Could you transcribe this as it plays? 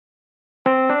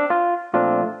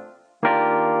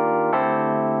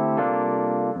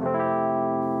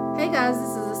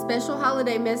special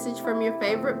holiday message from your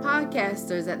favorite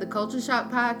podcasters at the Culture Shock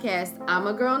Podcast. I'm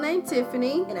a girl named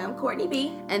Tiffany. And I'm Courtney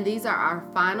B. And these are our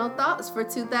final thoughts for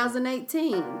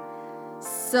 2018.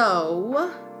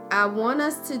 So, I want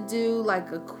us to do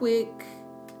like a quick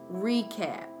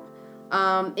recap.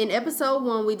 In episode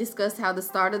 1, we discussed how the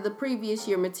start of the previous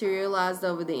year materialized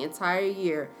over the entire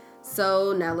year.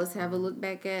 So now let's have a look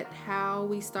back at how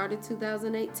we started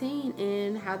 2018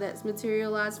 and how that's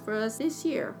materialized for us this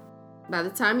year. By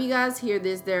the time you guys hear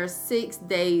this, there are 6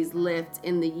 days left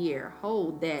in the year.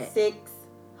 Hold that. 6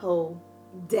 whole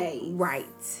days. Right.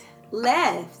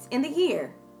 Left in the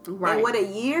year. Right. And what a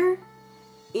year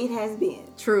it has been.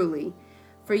 Truly.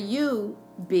 For you,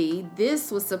 B,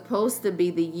 this was supposed to be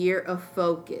the year of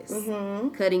focus. Mm-hmm.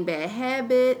 Cutting bad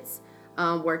habits,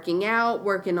 working out,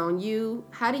 working on you.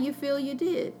 How do you feel you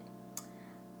did?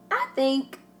 I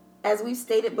think, as we've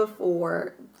stated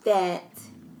before, that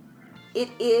it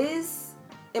is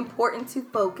important to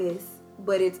focus,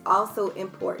 but it's also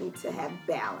important to have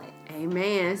balance.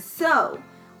 Amen. So,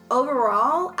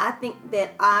 overall, I think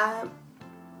that I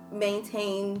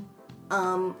maintain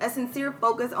a sincere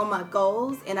focus on my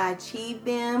goals, and I achieved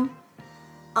them,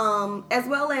 as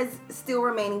well as still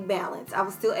remaining balanced. I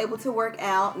was still able to work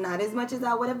out, not as much as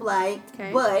I would have liked,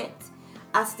 but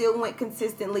I still went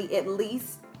consistently at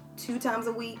least 2 times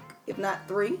a week, if not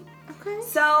 3. Okay.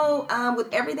 So,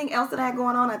 with everything else that I had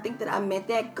going on, I think that I met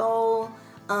that goal.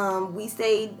 We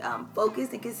stayed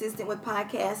focused and consistent with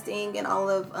podcasting and all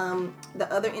of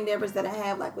the other endeavors that I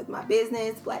have, like with my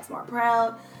business, Black Smart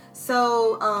Proud.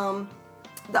 So,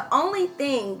 the only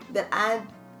thing that I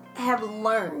have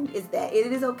learned is that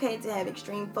it is okay to have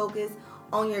extreme focus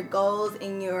on your goals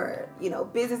and your,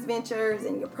 business ventures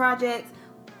and your projects,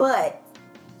 but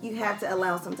you have to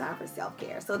allow some time for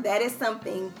self-care. So that is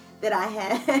something that I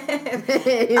have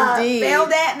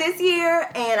failed at this year,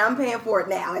 and I'm paying for it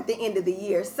now at the end of the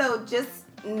year. So just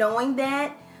knowing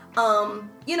that,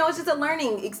 it's just a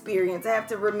learning experience. I have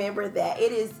to remember that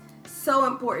it is so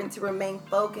important to remain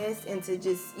focused and to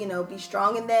just, be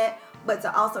strong in that, but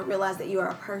to also realize that you are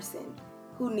a person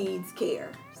who needs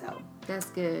care. So that's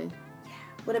good.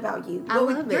 What about you? I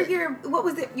love it. What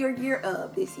was it your year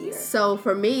of this year? So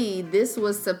for me, this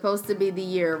was supposed to be the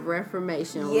year of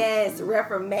reformation. Yes,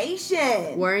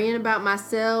 reformation. Worrying about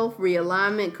myself,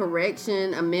 realignment,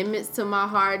 correction, amendments to my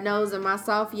hard nose and my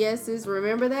soft yeses.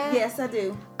 Remember that? Yes, I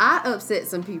do. I upset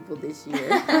some people this year.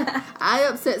 I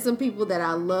upset some people that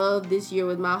I love this year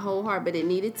with my whole heart, but it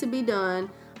needed to be done.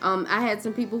 I had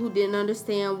some people who didn't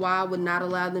understand why I would not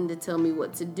allow them to tell me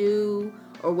what to do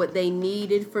or what they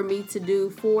needed for me to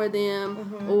do for them.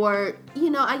 Mm-hmm. Or,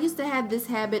 I used to have this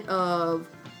habit of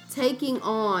taking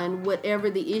on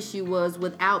whatever the issue was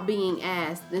without being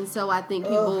asked. And so I think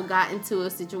people got into a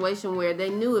situation where they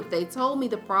knew if they told me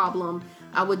the problem,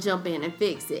 I would jump in and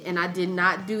fix it. And I did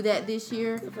not do that this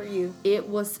year. Good for you. It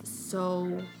was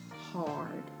so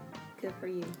hard. Good for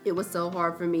you. It was so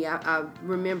hard for me. I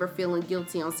remember feeling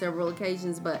guilty on several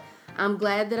occasions, but I'm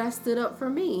glad that I stood up for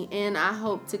me, and I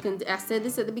hope to I said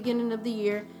this at the beginning of the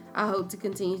year. I hope to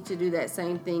continue to do that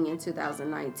same thing in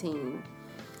 2019.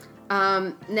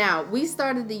 Now, we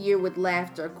started the year with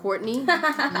laughter. Courtney,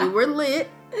 you were lit.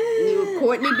 You were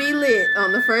Courtney B. lit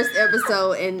on the first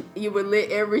episode, and you were lit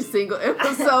every single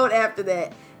episode after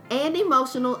that. And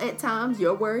emotional at times.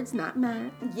 Your words, not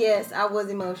mine. Yes, I was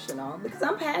emotional because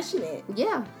I'm passionate.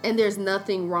 Yeah, and there's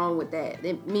nothing wrong with that.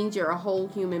 It means you're a whole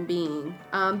human being.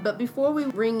 But before we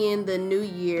bring in the new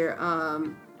year,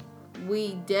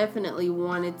 we definitely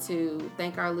wanted to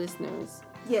thank our listeners.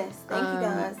 Yes, thank you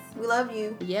guys. We love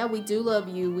you. Yeah, we do love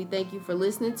you. We thank you for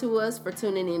listening to us, for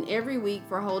tuning in every week,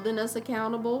 for holding us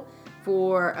accountable,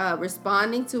 for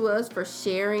responding to us, for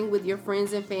sharing with your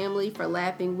friends and family, for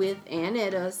laughing with and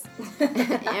at us,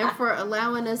 and for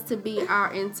allowing us to be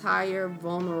our entire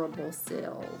vulnerable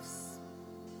selves.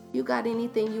 You got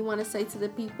anything you want to say to the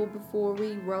people before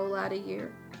we roll out of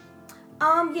here?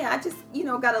 Yeah, I just,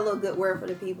 got a little good word for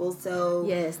the people. So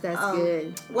yes, that's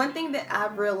good. One thing that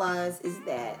I've realized is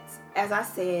that, as I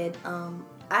said,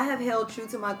 I have held true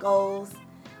to my goals.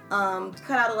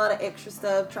 Cut out a lot of extra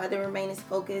stuff, tried to remain as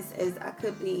focused as I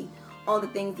could be on the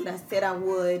things that I said I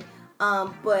would.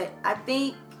 But I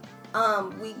think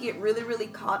we get really, really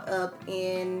caught up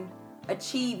in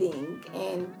achieving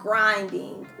and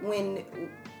grinding when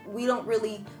we don't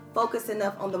really focus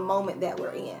enough on the moment that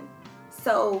we're in.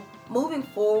 So moving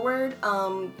forward,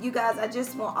 you guys, I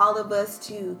just want all of us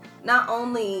to not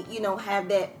only, have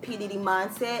that PDD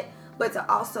mindset, but to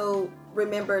also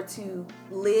remember to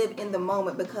live in the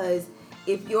moment, because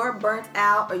if you're burnt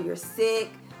out or you're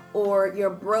sick or you're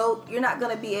broke, you're not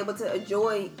going to be able to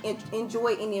enjoy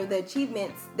any of the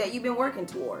achievements that you've been working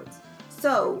towards.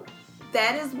 So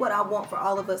that is what I want for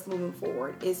all of us moving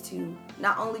forward, is to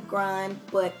not only grind,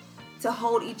 but to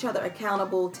hold each other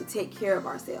accountable to take care of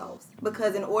ourselves.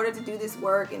 Because in order to do this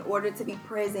work, in order to be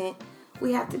present,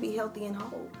 we have to be healthy and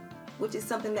whole, which is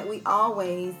something that we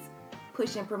always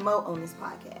push and promote on this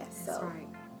podcast. That's right.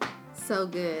 So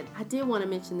good. I did want to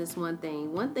mention this one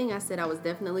thing. One thing I said I was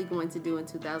definitely going to do in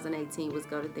 2018 was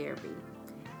go to therapy.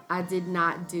 I did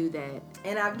not do that.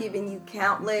 And I've given you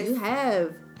countless You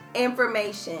have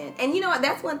information. And you know what?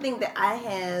 That's one thing that I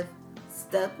have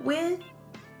stuck with.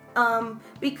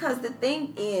 Because the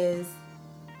thing is,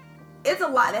 it's a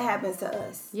lot that happens to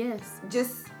us. Yes.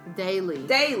 Just daily.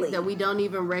 That we don't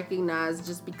even recognize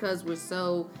just because we're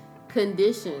so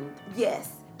conditioned.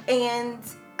 Yes. And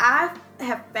I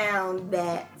have found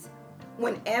that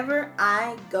whenever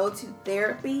I go to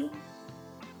therapy,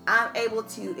 I'm able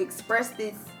to express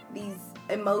these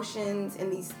emotions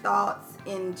and these thoughts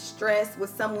and stress with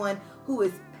someone who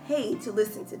is paid to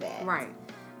listen to that. Right.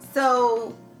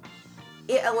 So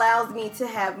it allows me to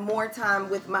have more time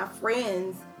with my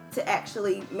friends to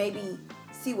actually maybe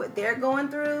see what they're going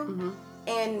through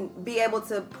and be able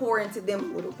to pour into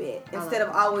them a little bit instead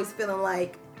of always feeling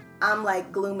like I'm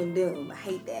like gloom and doom. I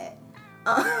hate that.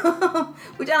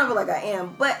 Which I don't feel like I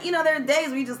am. But, you know, there are days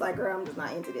where you're just like, girl, I'm just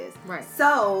not into this. Right.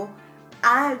 So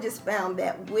I have just found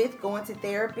that with going to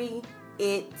therapy,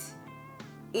 it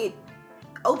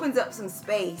opens up some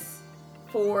space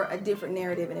for a different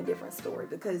narrative and a different story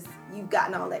because you've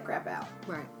gotten all that crap out.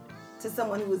 Right. To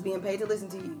someone who is being paid to listen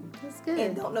to you. That's good.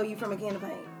 And don't know you from a can of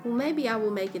paint. Well, maybe I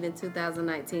will make it in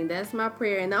 2019. That's my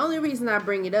prayer. And the only reason I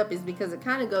bring it up is because it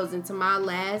kind of goes into my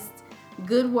last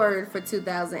good word for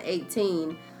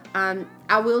 2018.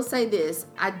 I will say this.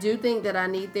 I do think that I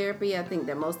need therapy. I think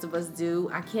that most of us do.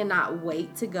 I cannot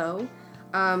wait to go.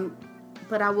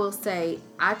 But I will say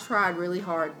I tried really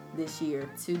hard this year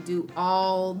to do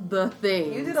all the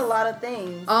things. You did a lot of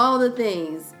things. All the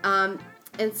things. And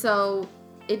so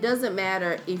it doesn't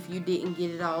matter if you didn't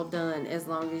get it all done as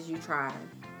long as you tried.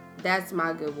 That's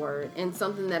my good word. And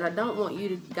something that I don't want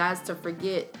you guys to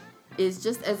forget is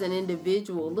just as an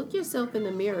individual, look yourself in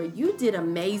the mirror. You did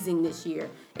amazing this year.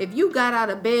 If you got out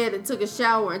of bed and took a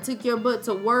shower and took your butt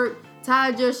to work,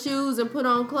 tied your shoes and put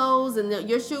on clothes and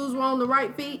your shoes were on the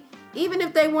right feet, even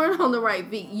if they weren't on the right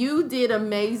feet, you did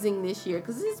amazing this year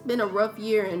because it's been a rough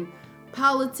year in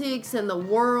politics and the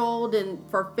world and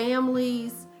for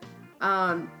families.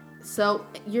 So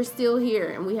you're still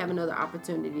here and we have another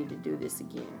opportunity to do this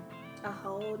again. A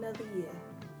whole nother year.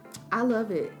 I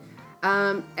love it.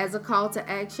 As a call to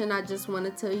action, I just want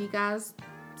to tell you guys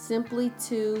simply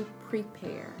to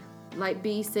prepare. Like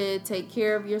B said, take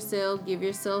care of yourself, give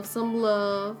yourself some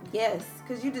love. Yes,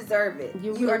 because you deserve it.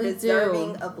 You really are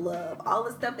deserving do. of love. All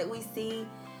the stuff that we see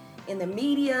in the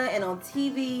media and on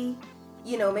TV,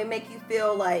 you know, may make you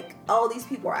feel like, oh, these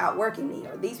people are outworking me,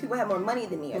 or these people have more money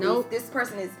than me, or nope. this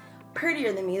person is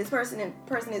prettier than me, this person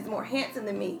is more handsome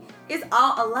than me. It's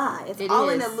all a lie. It's all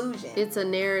an illusion. It's a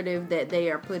narrative that they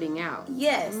are putting out.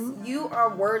 Yes, you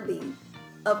are worthy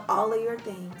of all of your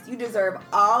things. You deserve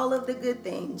all of the good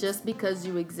things. Just because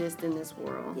you exist in this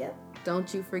world. Yep.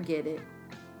 Don't you forget it.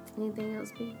 Anything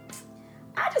else, B?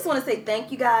 I just want to say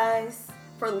thank you guys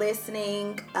for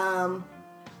listening.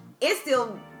 It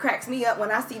still cracks me up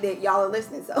when I see that y'all are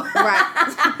listening. So,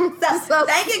 right. so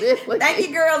thank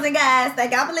you, girls and guys.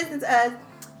 Thank y'all for listening to us.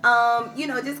 You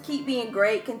know, just keep being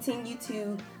great. Continue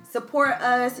to support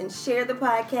us and share the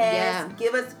podcast. Yeah.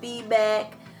 Give us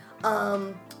feedback.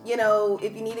 You know,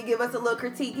 if you need to give us a little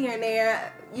critique here and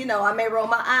there, you know, I may roll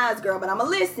my eyes, girl, but I'm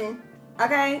going to listen.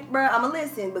 Okay, bro, I'm going to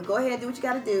listen. But go ahead and do what you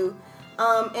got to do.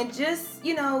 And just,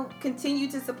 you know, continue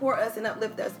to support us and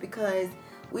uplift us because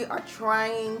we are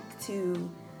trying to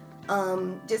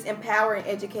just empower and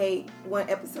educate one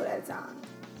episode at a time.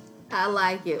 I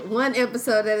like it. One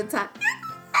episode at a time.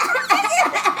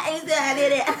 He said I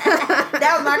did it.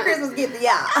 That was my Christmas gift to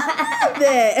y'all.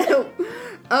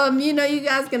 You know, you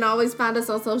guys can always find us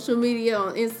on social media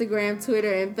on Instagram,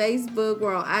 Twitter, and Facebook.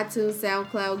 We're on iTunes,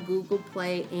 SoundCloud, Google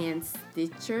Play, and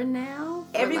Stitcher now.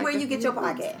 Everywhere you get your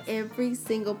podcast. Every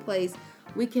single place.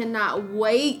 We cannot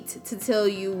wait to tell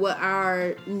you what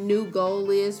our new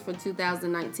goal is for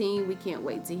 2019. We can't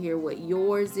wait to hear what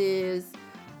yours is.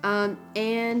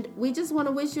 And we just want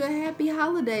to wish you a happy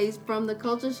holidays from the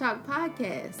Culture Shock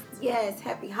Podcast. Yes,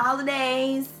 happy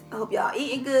holidays. I hope y'all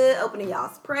eating good, opening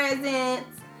y'all's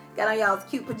presents, Got on y'all's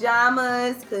cute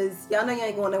pajamas, because y'all know you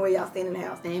ain't going nowhere. Y'all staying in the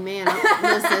house. Amen.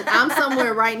 Listen, I'm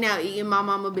somewhere right now eating my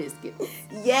mama biscuit.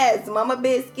 Yes, mama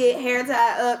biscuit, hair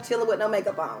tied up, chilling with no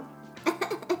makeup on.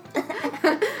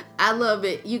 I love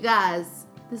it. You guys,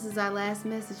 this is our last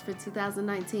message for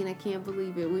 2019. I can't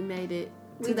believe it. We made it.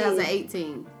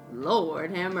 2018.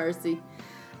 Lord have mercy.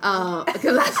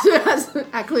 Because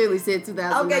I clearly said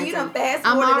 2019. Okay, you done fast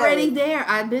I'm forwarded already those. there.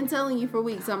 I've been telling you for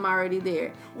weeks. I'm already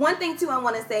there. One thing, too, I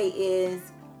want to say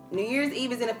is New Year's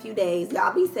Eve is in a few days.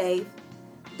 Y'all be safe.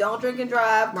 Don't drink and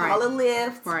drive. Right. Call a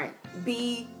Lyft. Right.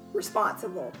 Be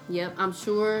responsible. Yep, I'm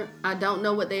sure. I don't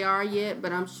know what they are yet,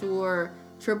 but I'm sure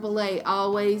AAA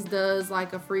always does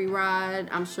like a free ride.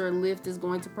 I'm sure Lyft is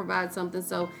going to provide something.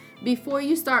 So before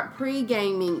you start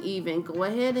pre-gaming even, go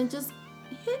ahead and just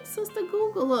hit Sister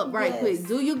Google up right quick.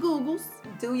 Do your Googles.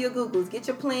 Do your Googles. Get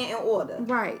your plan in order.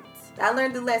 Right. I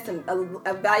learned a lesson,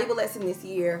 a valuable lesson this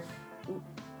year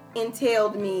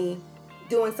entailed me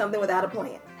doing something without a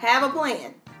plan. Have a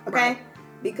plan, okay? Right.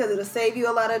 Because it'll save you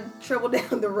a lot of trouble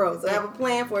down the road. So have a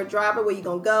plan for a driver, where you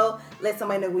going to go. Let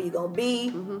somebody know where you going to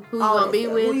be. Mm-hmm. Who you going to be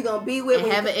with. Who you going to be with.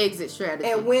 And have an exit strategy.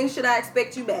 And when should I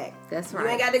expect you back? That's right. You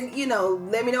ain't got to,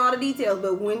 let me know all the details,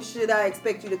 but when should I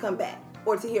expect you to come back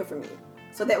or to hear from you?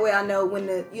 So that way I know when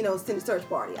to, send a search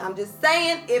party. I'm just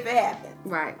saying, if it happens.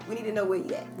 Right. We need to know where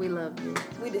you at. We love you.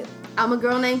 We do. I'm a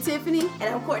girl named Tiffany.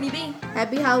 And I'm Courtney B.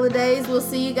 Happy holidays. We'll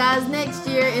see you guys next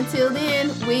year. Until then,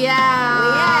 we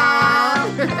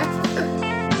out. We out.